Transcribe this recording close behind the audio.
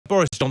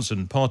Boris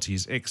Johnson,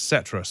 parties,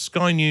 etc.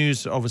 Sky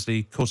News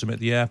obviously caught him at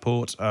the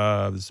airport.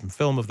 There's some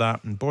film of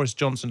that. And Boris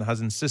Johnson has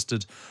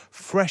insisted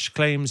fresh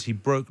claims he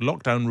broke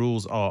lockdown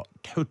rules are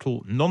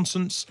total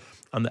nonsense,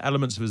 and the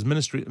elements of his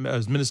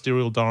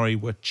ministerial diary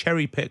were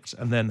cherry-picked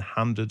and then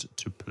handed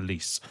to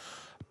police.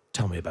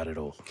 Tell me about it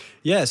all.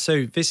 Yeah,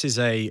 so this is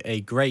a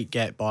great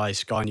get by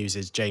Sky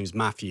News' James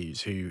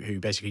Matthews, who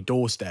basically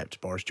doorstepped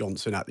Boris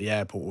Johnson at the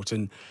airport.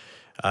 And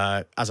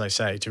as I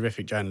say,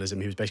 terrific journalism.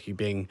 He was basically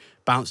being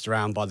bounced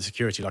around by the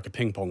security like a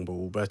ping pong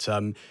ball. But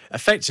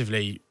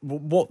effectively,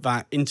 what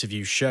that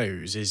interview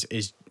shows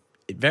is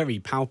very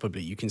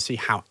palpably, you can see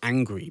how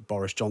angry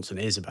Boris Johnson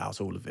is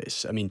about all of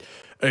this. I mean,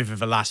 over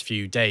the last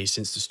few days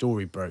since the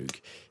story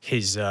broke,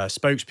 his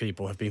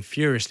spokespeople have been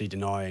furiously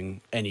denying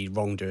any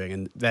wrongdoing,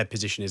 and their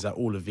position is that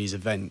all of these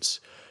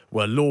events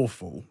were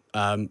lawful.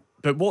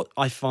 But what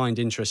I find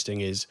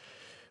interesting is,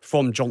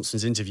 from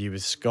Johnson's interview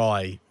with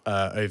Sky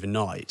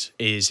overnight,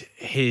 is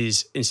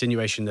his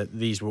insinuation that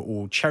these were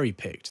all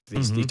cherry-picked,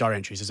 these diary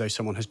entries, as though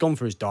someone has gone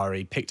through his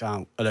diary, picked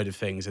out a load of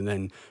things, and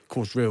then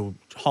caused real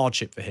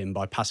hardship for him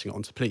by passing it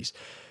on to police.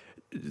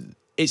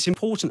 It's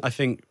important, I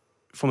think,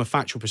 from a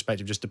factual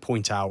perspective, just to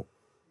point out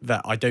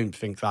that I don't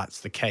think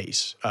that's the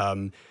case.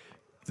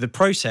 The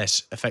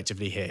process,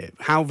 effectively here,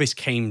 how this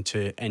came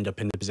to end up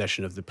in the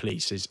possession of the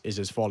police is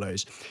as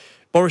follows.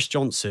 Boris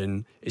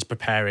Johnson is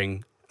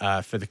preparing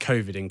for the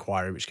COVID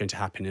inquiry, which is going to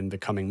happen in the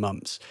coming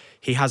months.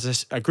 He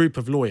has a group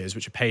of lawyers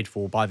which are paid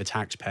for by the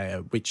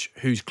taxpayer,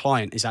 whose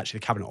client is actually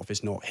the Cabinet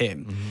Office, not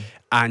him.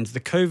 And the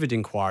COVID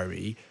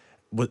inquiry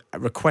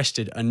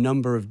requested a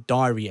number of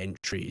diary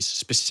entries,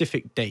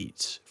 specific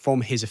dates from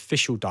his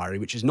official diary,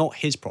 which is not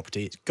his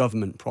property, it's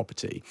government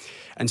property.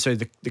 And so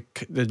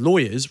the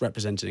lawyers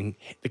representing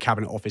the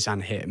Cabinet Office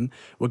and him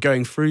were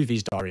going through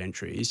these diary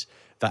entries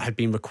that had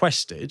been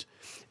requested,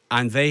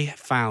 and they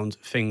found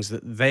things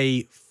that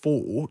they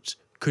thought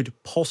could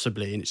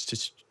possibly, and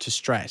it's to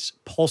stress,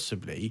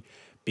 possibly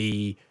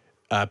be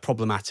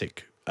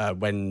problematic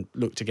when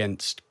looked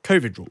against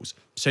COVID rules.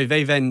 So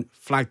they then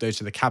flagged those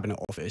to the Cabinet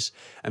Office,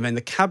 and then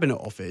the Cabinet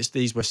Office,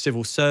 these were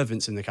civil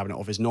servants in the Cabinet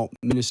Office, not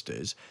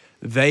ministers,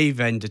 they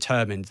then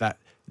determined that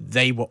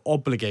they were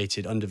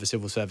obligated under the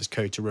Civil Service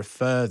Code to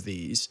refer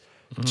these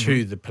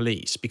to the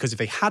police, because if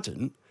they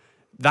hadn't,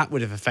 that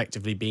would have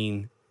effectively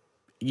been,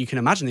 you can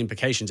imagine the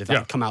implications if that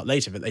had come out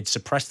later, that they'd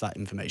suppress that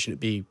information. It'd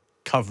be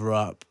cover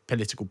up,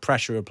 political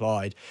pressure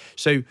applied.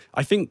 So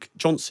I think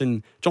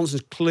Johnson's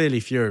clearly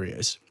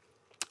furious.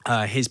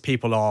 His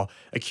people are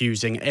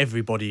accusing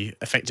everybody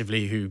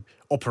effectively who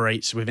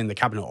operates within the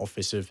Cabinet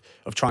Office of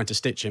trying to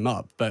stitch him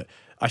up. But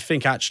I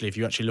think actually, if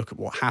you actually look at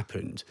what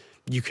happened,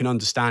 you can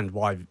understand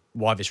why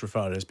this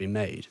referral has been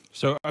made.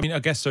 So, I mean, I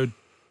guess so.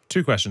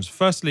 Two questions.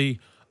 Firstly,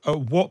 at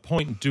what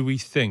point do we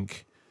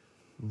think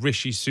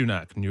Rishi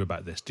Sunak knew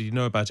about this? Did you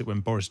know about it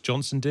when Boris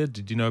Johnson did?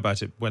 Did you know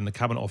about it when the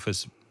Cabinet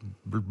Office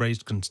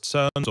raised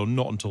concerns, or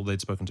not until they'd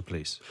spoken to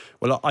police?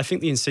 Well, I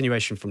think the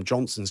insinuation from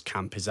Johnson's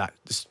camp is that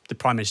the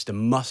Prime Minister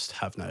must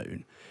have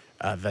known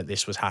that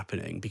this was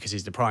happening because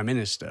he's the Prime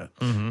Minister.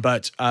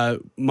 But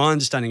my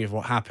understanding of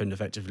what happened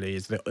effectively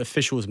is that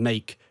officials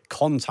make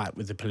contact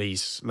with the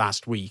police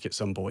last week at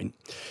some point,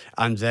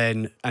 and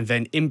then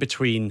in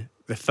between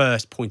the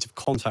first point of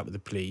contact with the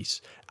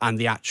police and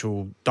the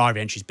actual diary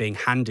entries being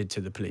handed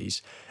to the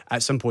police,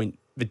 at some point,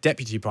 the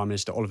Deputy Prime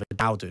Minister, Oliver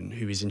Dowden,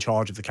 who is in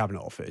charge of the Cabinet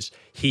Office,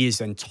 he is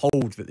then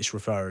told that this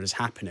referral is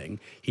happening.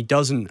 He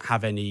doesn't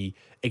have any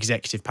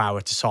executive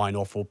power to sign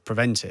off or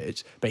prevent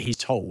it, but he's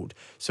told.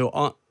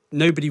 So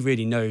nobody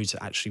really knows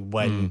actually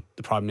when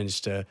the Prime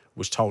Minister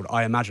was told.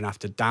 I imagine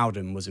after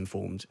Dowden was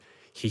informed,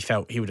 he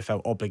would have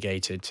felt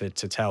obligated to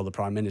tell the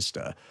Prime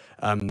Minister.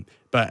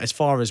 But as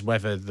far as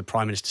whether the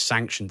Prime Minister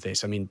sanctioned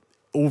this, I mean,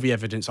 all the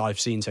evidence I've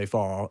seen so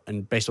far,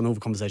 and based on all the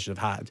conversations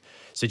I've had,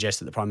 suggests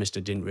that the Prime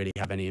Minister didn't really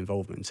have any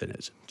involvement in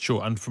it.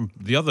 Sure, and from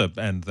the other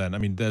end then, I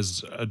mean,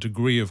 there's a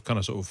degree of kind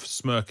of sort of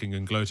smirking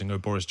and gloating, oh,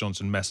 Boris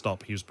Johnson messed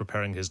up, he was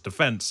preparing his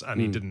defence, and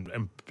he didn't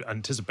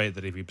anticipate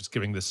that if he was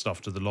giving this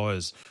stuff to the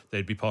lawyers,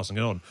 they'd be passing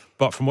it on.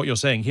 But from what you're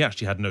saying, he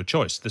actually had no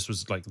choice. This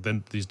was like,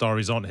 then these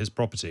diaries aren't his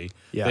property.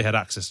 They had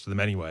access to them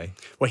anyway.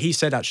 Well, he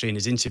said actually in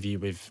his interview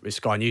with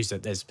Sky News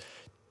that there's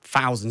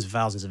thousands and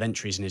thousands of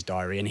entries in his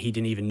diary, and he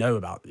didn't even know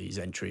about these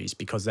entries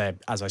because they're,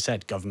 as I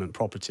said, government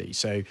property.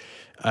 So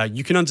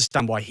you can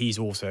understand why he's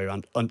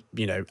also,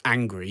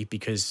 angry,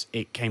 because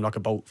it came like a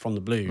bolt from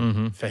the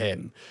blue for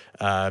him.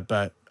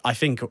 But I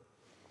think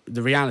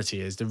the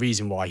reality is the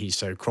reason why he's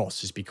so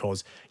cross is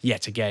because,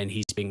 yet again,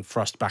 he's being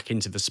thrust back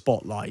into the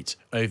spotlight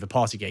over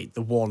Partygate,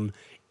 the one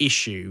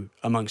issue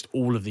amongst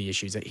all of the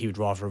issues that he would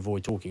rather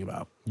avoid talking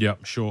about. Yeah,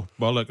 sure.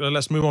 Well, look,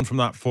 let's move on from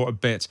that for a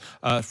bit.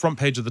 Front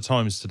page of the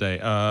Times today.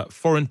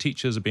 Foreign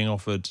teachers are being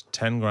offered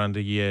 10 grand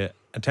a year,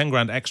 10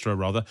 grand extra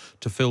rather,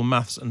 to fill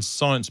maths and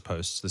science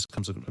posts. This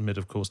comes amid,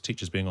 of course,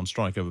 teachers being on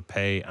strike over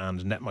pay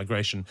and net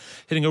migration,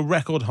 hitting a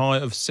record high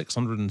of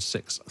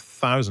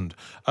 606,000.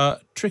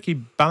 Tricky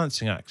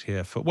balancing act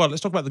here. Well,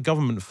 let's talk about the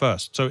government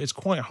first. So it's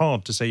quite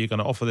hard to say you're going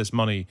to offer this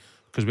money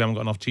because we haven't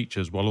got enough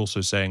teachers, while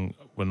also saying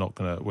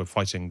we're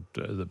fighting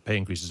the pay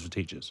increases for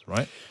teachers,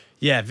 right?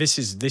 Yeah, this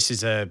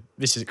exposes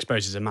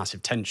a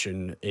massive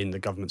tension in the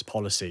government's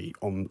policy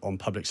on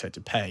public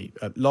sector pay.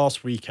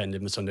 Last weekend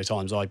in the Sunday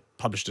Times, I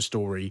published a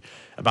story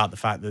about the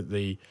fact that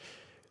the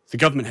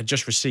government had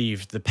just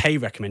received the pay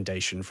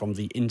recommendation from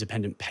the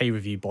independent pay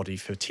review body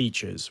for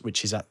teachers,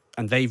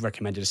 and they've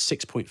recommended a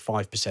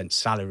 6.5%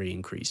 salary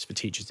increase for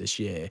teachers this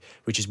year,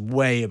 which is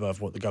way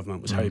above what the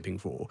government was hoping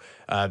for.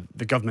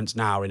 The government's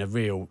now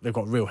they've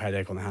got a real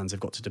headache on their hands. They've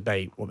got to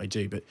debate what they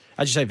do. But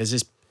as you say,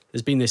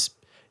 there's been this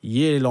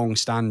year-long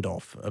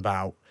standoff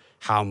about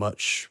how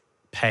much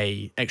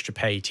extra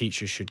pay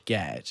teachers should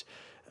get.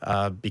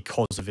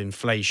 Because of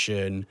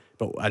inflation,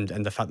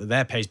 and the fact that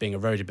their pay is being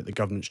eroded, but the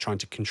government's trying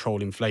to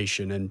control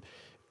inflation and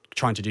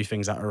trying to do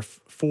things that are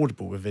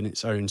affordable within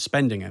its own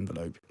spending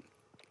envelope.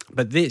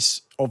 But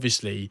this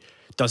obviously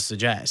does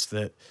suggest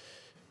that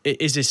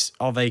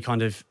are they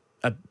kind of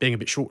being a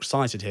bit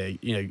short-sighted here?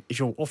 You know, if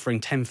you're offering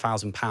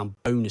 £10,000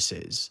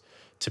 bonuses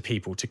to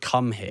people to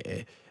come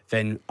here,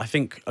 then I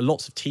think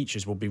lots of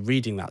teachers will be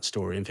reading that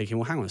story and thinking,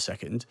 well, hang on a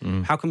second,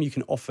 how come you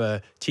can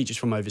offer teachers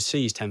from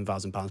overseas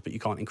 £10,000 but you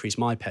can't increase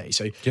my pay?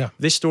 So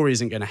this story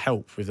isn't going to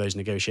help with those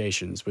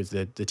negotiations with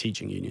the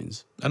teaching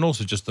unions. And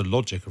also just the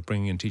logic of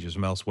bringing in teachers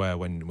from elsewhere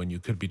when you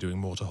could be doing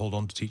more to hold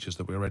on to teachers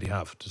that we already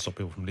have, to stop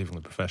people from leaving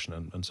the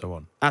profession and so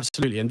on.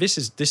 Absolutely. And this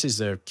is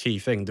the key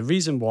thing. The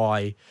reason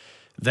why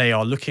they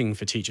are looking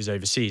for teachers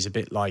overseas, a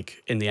bit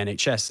like in the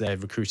NHS, they're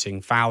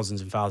recruiting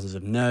thousands and thousands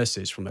of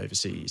nurses from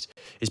overseas,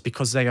 is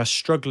because they are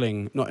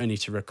struggling not only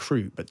to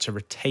recruit, but to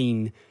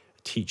retain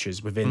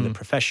teachers within the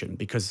profession,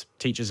 because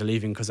teachers are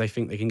leaving because they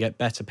think they can get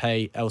better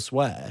pay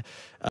elsewhere.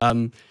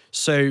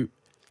 So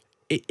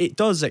it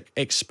does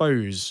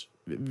expose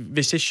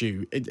this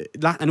issue.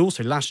 And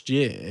also last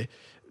year,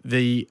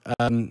 the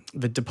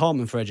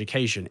Department for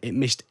Education, it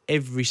missed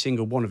every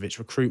single one of its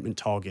recruitment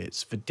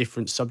targets for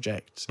different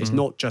subjects. It's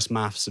not just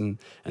maths and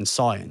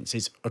science,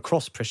 it's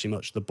across pretty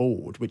much the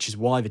board, which is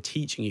why the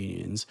teaching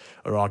unions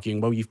are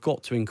arguing, well, you've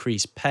got to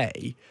increase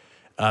pay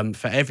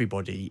for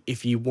everybody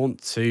if you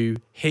want to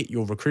hit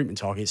your recruitment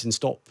targets and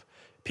stop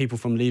people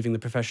from leaving the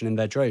profession in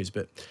their droves.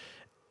 But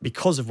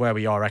because of where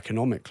we are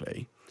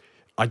economically,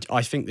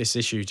 I think this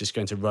issue is just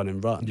going to run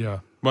and run. Yeah.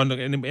 Well, look,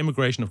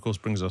 immigration, of course,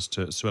 brings us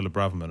to Suella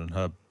Braverman and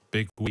her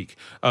big week.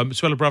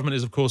 Suella Braverman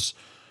is, of course,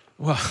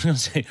 well, I'm going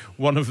to say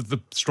one of the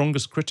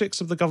strongest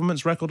critics of the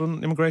government's record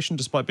on immigration,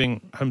 despite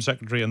being Home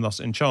Secretary and thus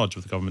in charge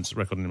of the government's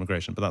record on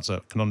immigration. But that's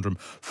a conundrum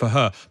for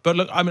her. But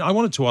look, I mean, I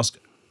wanted to ask,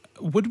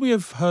 would we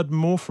have heard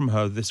more from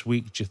her this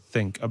week, do you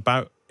think,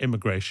 about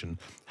immigration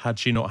had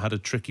she not had a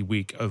tricky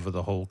week over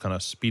the whole kind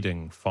of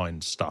speeding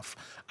fine stuff?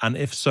 And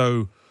if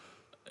so,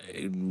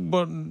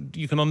 well,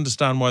 you can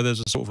understand why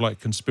there's a sort of like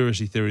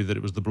conspiracy theory that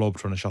it was the Blob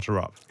trying to shut her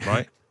up,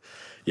 right?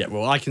 Yeah,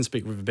 well, I can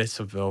speak with a bit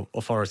of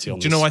authority on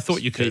this. Do you know, I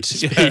thought you could.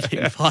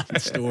 Speeding fine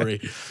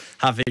story,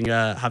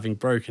 having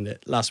broken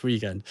it last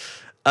weekend.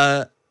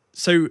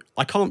 So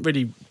I can't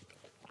really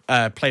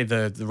play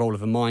the role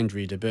of a mind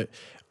reader, but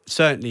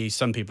certainly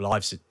some people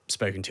I've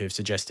spoken to have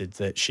suggested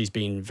that she's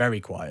been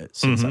very quiet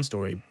since that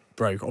story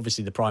broke.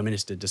 Obviously, the Prime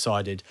Minister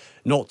decided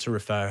not to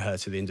refer her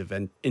to the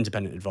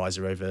independent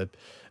advisor over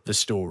the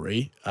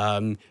story.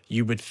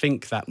 You would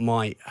think that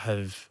might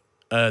have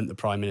earned the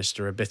Prime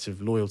Minister a bit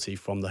of loyalty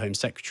from the Home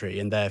Secretary,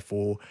 and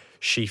therefore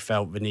she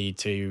felt the need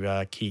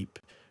to keep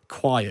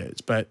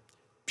quiet. But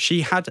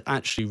she had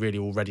actually really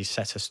already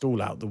set her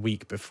stall out the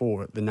week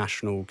before at the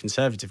National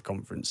Conservative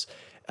Conference.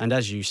 And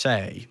as you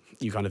say,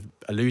 you kind of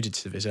alluded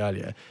to this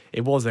earlier,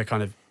 it was a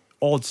kind of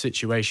odd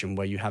situation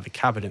where you have a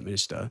cabinet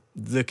minister,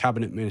 the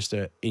cabinet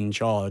minister in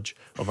charge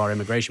of our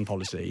immigration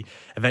policy,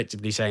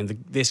 effectively saying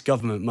this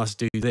government must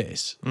do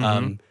this.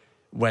 And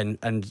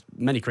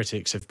many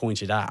critics have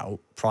pointed out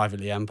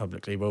privately and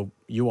publicly, well,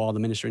 you are the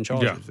minister in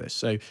charge of this.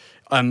 So,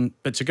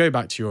 but to go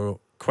back to your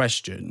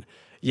question,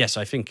 yes,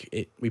 I think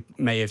we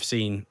may have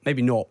seen,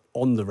 maybe not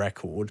on the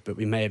record, but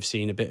we may have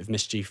seen a bit of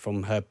mischief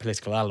from her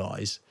political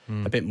allies,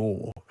 a bit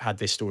more, had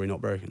this story not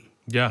broken.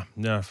 Yeah,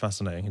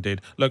 fascinating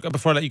indeed. Look,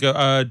 before I let you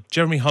go,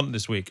 Jeremy Hunt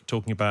this week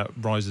talking about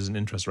rises in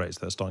interest rates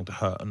that are starting to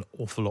hurt an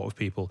awful lot of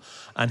people.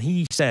 And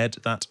he said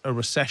that a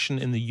recession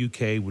in the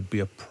UK would be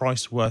a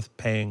price worth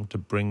paying to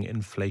bring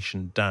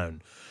inflation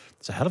down.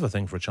 It's a hell of a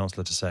thing for a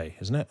Chancellor to say,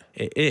 isn't it?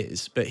 It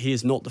is, but he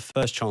is not the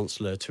first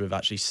Chancellor to have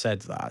actually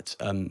said that.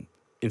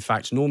 In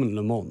fact, Norman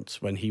Lamont,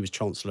 when he was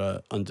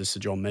Chancellor under Sir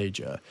John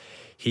Major,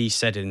 he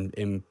said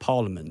in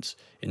Parliament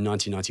in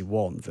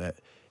 1991 that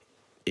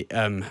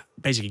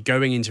basically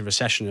going into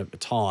recession at the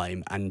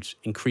time and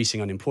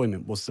increasing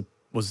unemployment was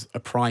a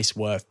price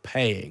worth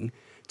paying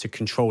to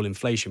control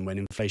inflation when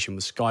inflation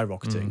was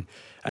skyrocketing.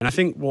 And I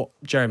think what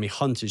Jeremy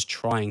Hunt is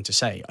trying to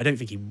say, I don't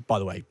think he, by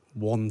the way,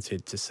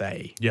 wanted to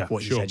say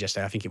what he said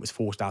yesterday. I think it was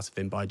forced out of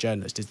him by a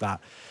journalist, is that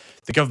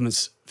the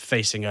government's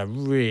facing a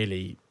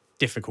really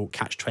difficult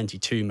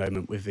catch-22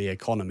 moment with the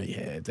economy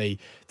here.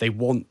 They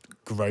want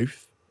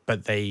growth,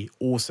 but they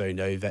also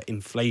know that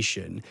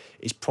inflation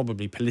is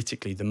probably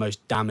politically the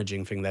most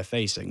damaging thing they're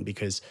facing,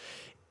 because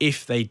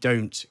if they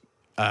don't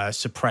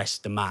suppress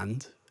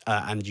demand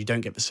and you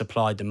don't get the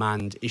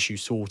supply-demand issue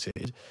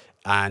sorted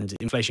and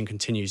inflation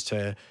continues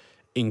to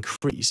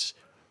increase,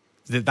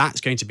 that's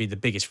going to be the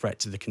biggest threat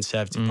to the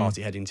Conservative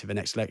Party heading to the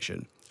next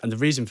election. And the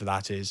reason for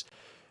that is,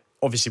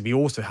 obviously, we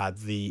also had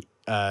the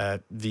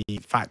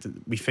fact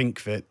that we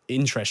think that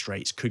interest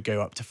rates could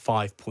go up to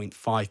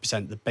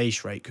 5.5%. The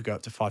base rate could go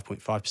up to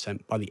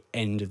 5.5% by the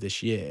end of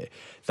this year.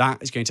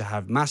 That is going to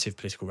have massive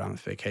political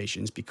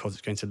ramifications because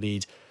it's going to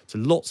lead to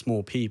lots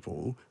more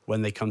people,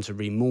 when they come to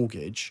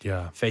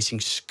remortgage, facing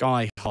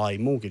sky-high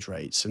mortgage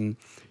rates. And,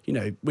 you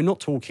know, we're not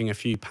talking a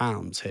few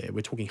pounds here.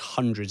 We're talking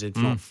hundreds, if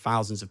not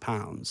thousands of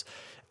pounds.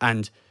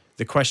 And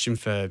the question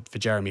for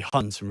Jeremy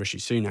Hunt and Rishi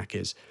Sunak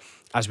is,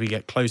 as we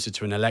get closer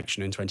to an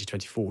election in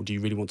 2024, do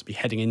you really want to be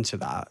heading into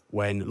that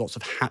when lots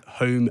of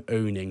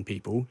home-owning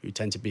people, who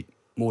tend to be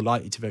more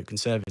likely to vote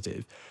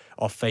Conservative,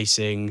 are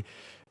facing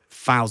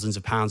thousands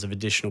of pounds of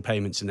additional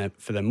payments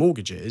for their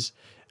mortgages?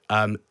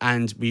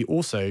 And we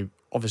also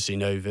obviously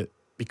know that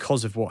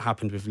because of what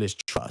happened with Liz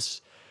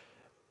Truss,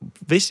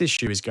 this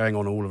issue is going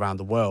on all around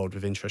the world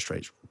with interest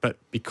rates. But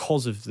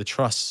because of the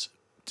Truss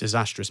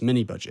disastrous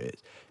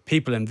mini-budget,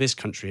 people in this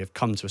country have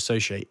come to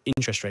associate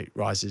interest rate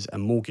rises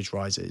and mortgage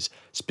rises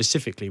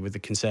specifically with the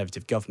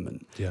Conservative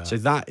government. So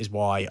that is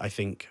why I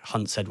think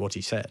Hunt said what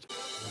he said.